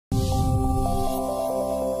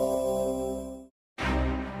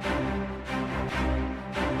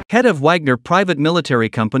Head of Wagner private military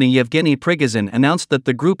company Yevgeny Prigozhin announced that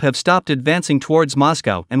the group have stopped advancing towards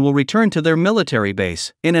Moscow and will return to their military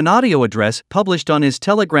base. In an audio address published on his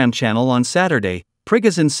Telegram channel on Saturday,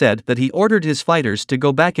 Prigozhin said that he ordered his fighters to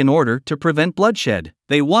go back in order to prevent bloodshed.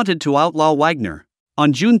 They wanted to outlaw Wagner.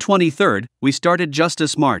 On June 23, we started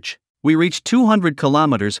Justice March. We reached 200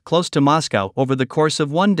 kilometers close to Moscow over the course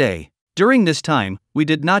of one day. During this time, we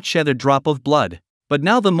did not shed a drop of blood. But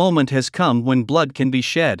now the moment has come when blood can be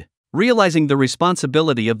shed. Realizing the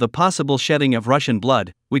responsibility of the possible shedding of Russian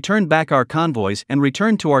blood, we turned back our convoys and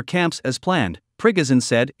returned to our camps as planned, Prigozhin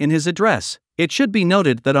said in his address. It should be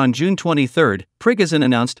noted that on June 23, Prigozhin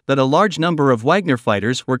announced that a large number of Wagner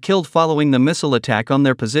fighters were killed following the missile attack on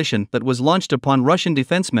their position that was launched upon Russian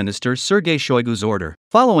Defense Minister Sergei Shoigu's order.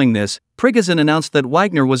 Following this, Prigozhin announced that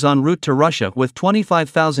Wagner was en route to Russia with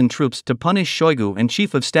 25,000 troops to punish Shoigu and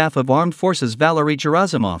Chief of Staff of Armed Forces Valery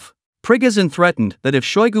Gerasimov. Prigozhin threatened that if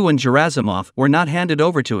Shoigu and Gerasimov were not handed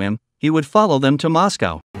over to him, he would follow them to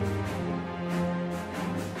Moscow.